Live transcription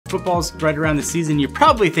football's right around the season, you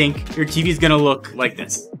probably think your TV's gonna look like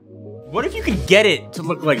this. What if you could get it to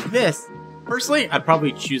look like this? Personally, I'd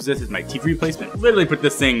probably choose this as my TV replacement. Literally put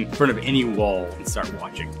this thing in front of any wall and start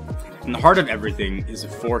watching. And the heart of everything is a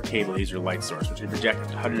 4K laser light source, which can project up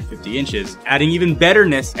to 150 inches. Adding even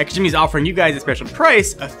betterness, XGIMI is offering you guys a special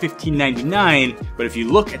price of $15.99, but if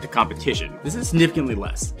you look at the competition, this is significantly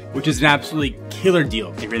less, which is an absolutely killer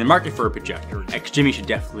deal. If you're in the market for a projector, XGIMI should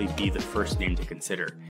definitely be the first name to consider.